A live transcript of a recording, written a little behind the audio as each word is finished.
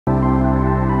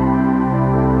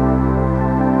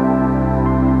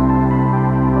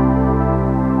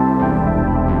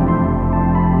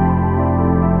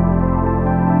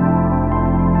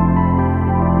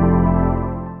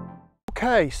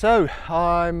Okay, so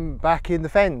I'm back in the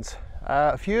Fens.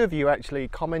 A few of you actually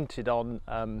commented on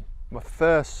my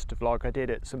first vlog I did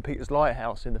at St Peter's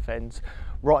Lighthouse in the Fens,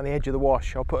 right on the edge of the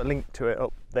wash. I'll put a link to it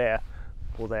up there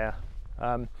or there.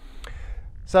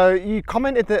 So you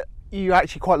commented that you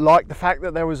actually quite liked the fact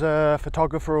that there was a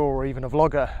photographer or even a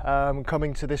vlogger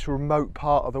coming to this remote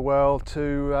part of the world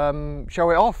to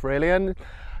show it off, really. And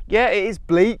yeah, it is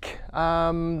bleak.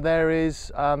 There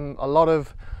is a lot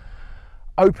of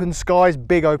open skies,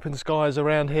 big open skies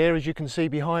around here, as you can see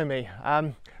behind me,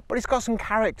 but it's got some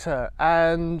character,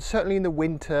 and certainly in the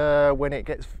winter when it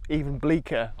gets even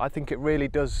bleaker, I think it really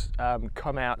does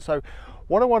come out. So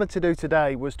what I wanted to do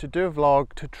today was to do a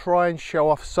vlog to try and show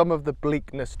off some of the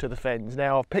bleakness to the Fens.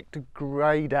 Now I've picked a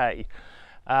grey day,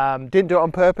 didn't do it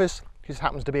on purpose, it just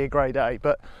happens to be a grey day,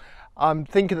 but I'm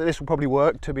thinking that this will probably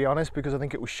work, to be honest, because I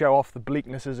think it will show off the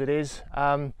bleakness as it is.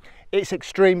 It's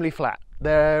extremely flat.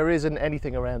 There isn't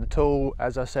anything around at all,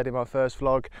 as I said in my first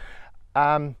vlog.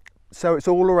 So it's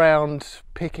all around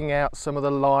picking out some of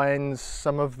the lines,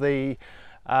 some of the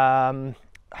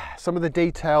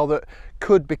detail that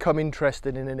could become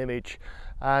interesting in an image.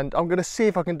 And I'm going to see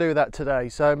if I can do that today.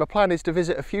 So my plan is to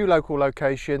visit a few local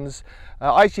locations.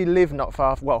 I actually live not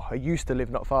far, well, I used to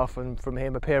live not far from here.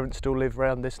 My parents still live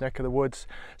around this neck of the woods,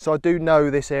 so I do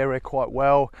know this area quite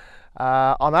well.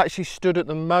 I'm actually stood at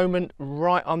the moment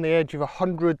right on the edge of a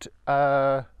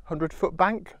 100-foot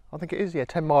bank, I think it is, yeah,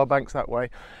 10-mile banks that way.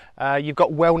 You've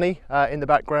got Welney in the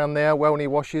background there, Welney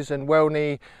Washes and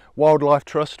Welney Wildlife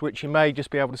Trust, which you may just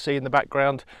be able to see in the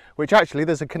background, which actually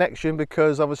there's a connection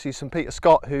because obviously St Peter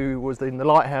Scott, who was in the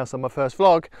lighthouse on my first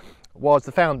vlog, was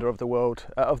the founder of the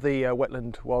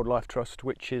Wetland Wildlife Trust,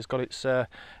 which has got its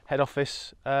head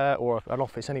office, or an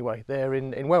office anyway, there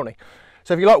in Welney.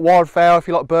 So if you like wildfowl, if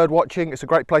you like bird watching, it's a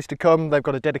great place to come. They've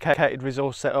got a dedicated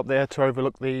resource set up there to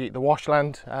overlook the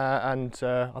washland, and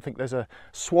I think there's a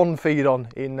swan feed on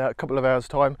in a couple of hours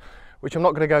time, which I'm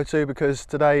not going to go to because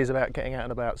today is about getting out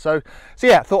and about. So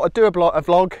yeah, I thought I'd do a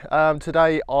vlog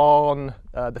today on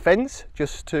the Fens,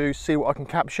 just to see what I can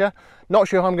capture. Not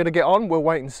sure how I'm going to get on, we'll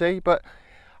wait and see, but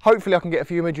hopefully I can get a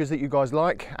few images that you guys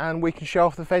like, and we can show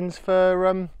off the Fens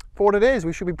for what it is.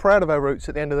 We should be proud of our roots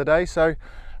at the end of the day, so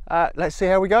let's see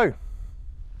how we go.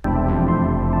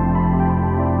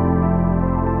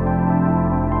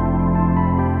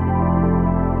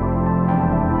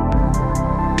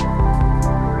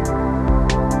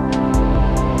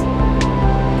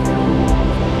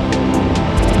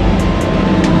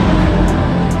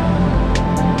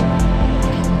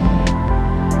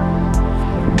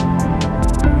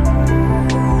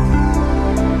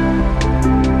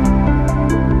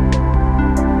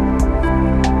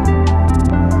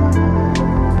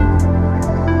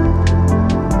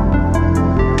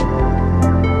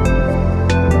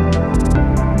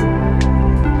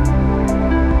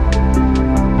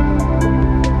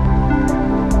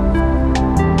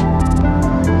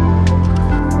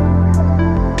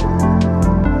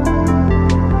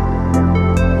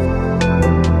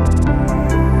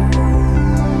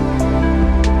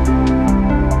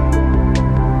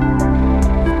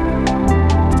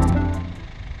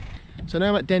 So now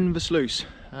I'm at Denver Sluice,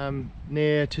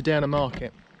 near to Downer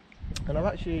Market, and I've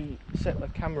actually set my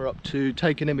camera up to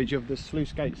take an image of the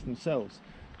sluice gates themselves,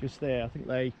 just there. I think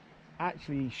they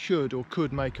actually should or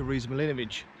could make a reasonable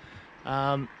image.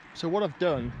 So what I've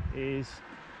done is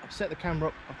I've set the camera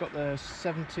up, I've got the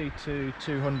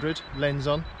 70-200 lens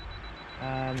on.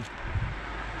 Just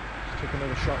took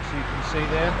another shot so you can see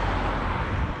there.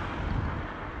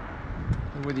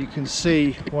 And whether you can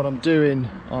see what I'm doing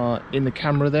in the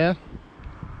camera there.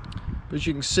 As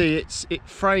you can see, it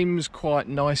frames quite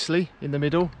nicely in the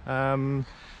middle.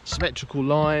 Symmetrical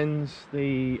lines,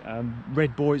 the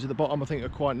red buoys at the bottom I think are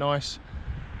quite nice.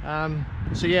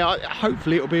 So yeah,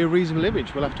 hopefully it'll be a reasonable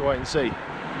image. We'll have to wait and see. It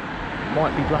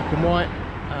might be black and white.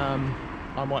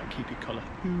 I might keep it colour.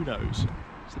 Who knows?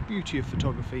 It's the beauty of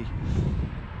photography.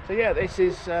 So yeah, this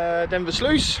is Denver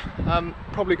Sluice. I'm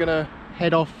probably going to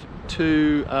head off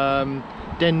to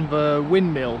Denver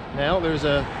Windmill now. There's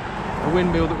a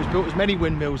windmill that was built, as many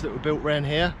windmills that were built around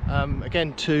here,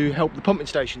 again to help the pumping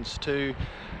stations, to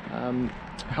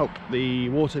help the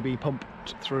water be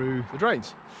pumped through the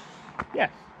drains. Yeah,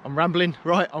 I'm rambling.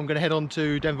 Right, I'm going to head on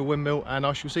to Denver Windmill and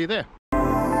I shall see you there.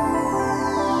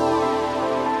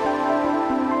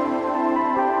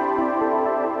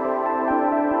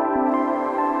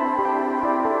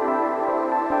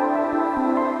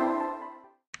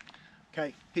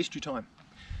 Okay, history time.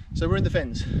 So we're in the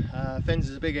Fens. Fens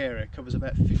is a big area, covers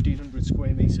about 1,500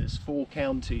 square metres. 4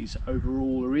 counties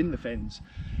overall are in the Fens.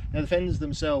 Now the Fens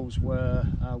themselves were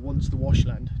once the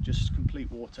washland, just complete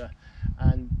water,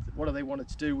 and what they wanted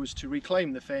to do was to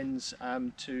reclaim the Fens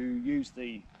to use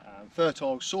the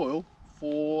fertile soil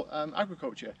for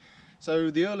agriculture.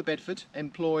 So the Earl of Bedford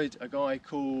employed a guy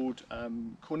called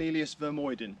Cornelius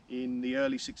Vermuyden in the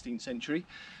early 16th century.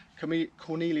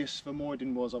 Cornelius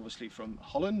Vermuyden was obviously from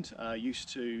Holland, used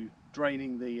to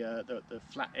draining the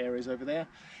flat areas over there.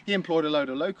 He employed a load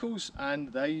of locals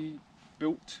and they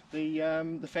built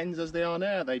the Fens as they are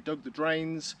now. They dug the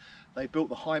drains, they built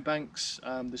the high banks,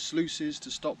 the sluices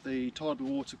to stop the tidal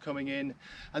water coming in,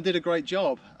 and did a great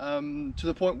job, to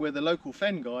the point where the local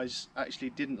Fen guys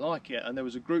actually didn't like it, and there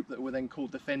was a group that were then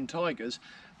called the Fen Tigers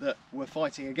that were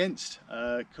fighting against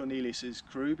Cornelius's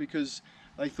crew because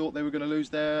they thought they were going to lose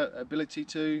their ability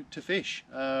to fish,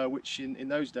 which in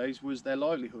those days was their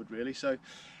livelihood really. So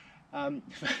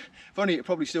funny, it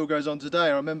probably still goes on today.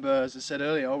 I remember, as I said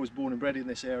earlier, I was born and bred in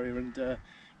this area and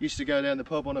used to go down the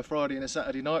pub on a Friday and a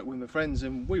Saturday night with my friends,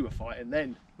 and we were fighting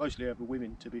then, mostly over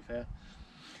women to be fair.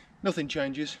 Nothing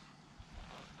changes.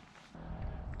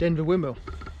 Denver Windmill.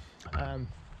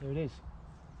 There it is.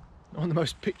 Not the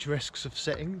most picturesque of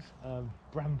settings.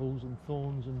 Brambles and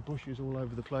thorns and bushes all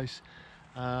over the place.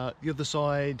 The other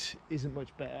side isn't much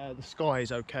better. The sky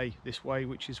is okay this way,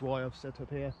 which is why I've set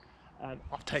up here.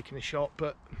 I've taken a shot,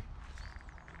 but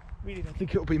really don't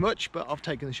think it'll be much, but I've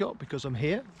taken the shot because I'm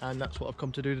here, and that's what I've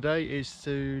come to do today, is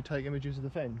to take images of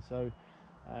the Fen. So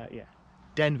yeah,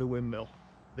 Denver Windmill,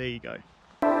 there you go.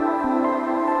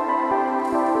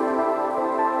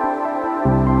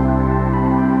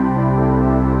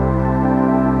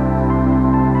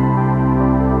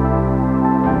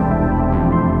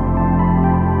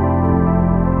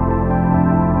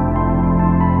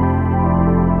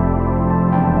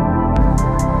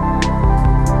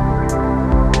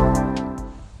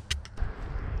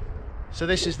 So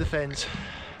this is the Fens.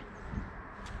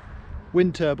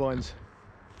 Wind turbines,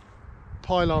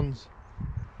 pylons,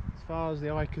 as far as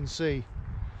the eye can see.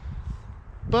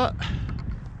 But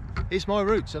it's my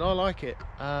roots and I like it.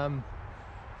 I've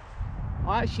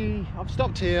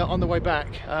stopped here on the way back.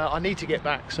 I need to get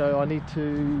back, so I need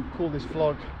to call this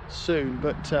vlog soon.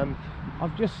 But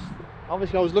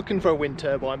obviously I was looking for a wind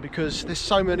turbine because there's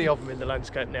so many of them in the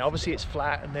landscape now. Obviously it's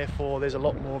flat and therefore there's a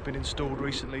lot more been installed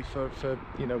recently for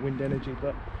you know, wind energy,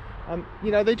 but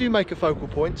you know, they do make a focal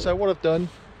point. So what I've done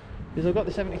is I've got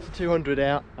the 70-200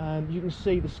 out, and you can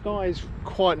see the sky is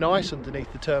quite nice underneath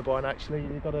the turbine. Actually,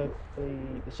 you've got the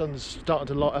sun's starting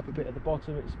to light up a bit at the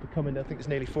bottom. It's becoming, I think it's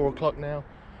nearly 4 o'clock now,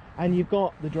 and you've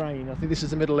got the drain. I think this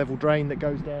is the middle level drain that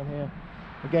goes down here,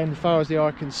 again as far as the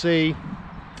eye can see.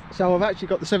 So I've actually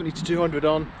got the 70-200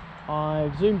 on.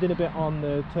 I've zoomed in a bit on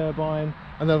the turbine,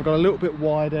 and then I've got a little bit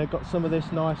wider, got some of this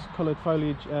nice coloured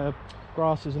foliage,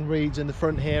 grasses and reeds in the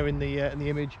front here in the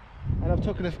image, and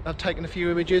I've taken a few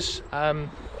images.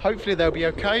 Hopefully they'll be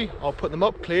okay. I'll put them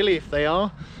up clearly if they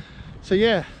are. So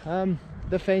yeah,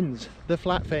 the Fens, the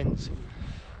flat Fens.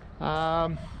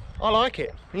 I like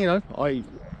it. You know, I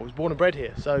was born and bred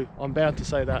here, so I'm bound to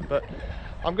say that. But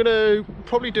I'm going to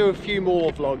probably do a few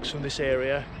more vlogs from this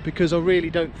area because I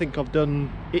really don't think I've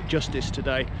done it justice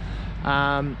today.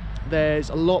 There's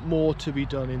a lot more to be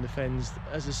done in the Fens.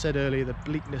 As I said earlier, the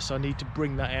bleakness, I need to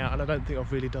bring that out, and I don't think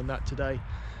I've really done that today.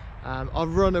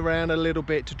 I've run around a little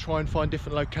bit to try and find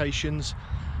different locations,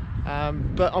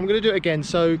 but I'm going to do it again,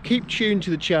 so keep tuned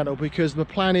to the channel because my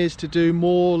plan is to do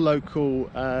more local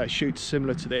shoots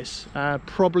similar to this,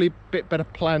 probably a bit better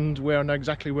planned, where I know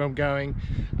exactly where I'm going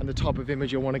and the type of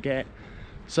image I want to get.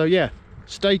 So yeah,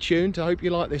 stay tuned. I hope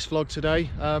you like this vlog today.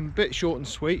 Bit short and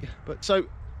sweet, but so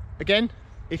again,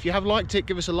 if you have liked it,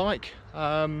 give us a like,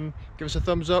 give us a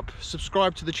thumbs up,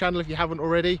 subscribe to the channel if you haven't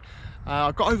already.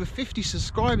 I've got over 50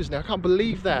 subscribers now. I can't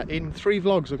believe that. In 3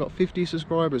 vlogs I've got 50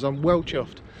 subscribers. I'm well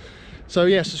chuffed. So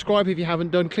yeah, subscribe if you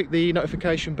haven't done, click the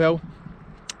notification bell,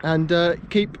 and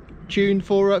keep tuned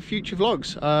for future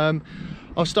vlogs.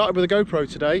 I've started with a GoPro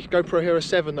today, GoPro Hero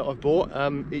 7 that I've bought.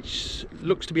 It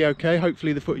looks to be okay.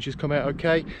 Hopefully the footage has come out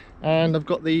okay, and I've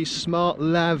got the Smart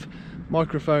Lav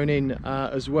microphone in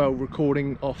as well,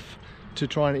 recording off to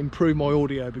try and improve my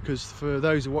audio, because for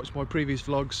those who watched my previous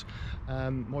vlogs,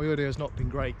 my audio has not been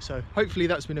great, so hopefully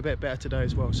that's been a bit better today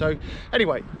as well. So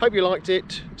anyway, hope you liked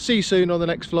it. See you soon on the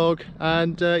next vlog,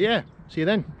 and yeah, see you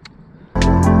then.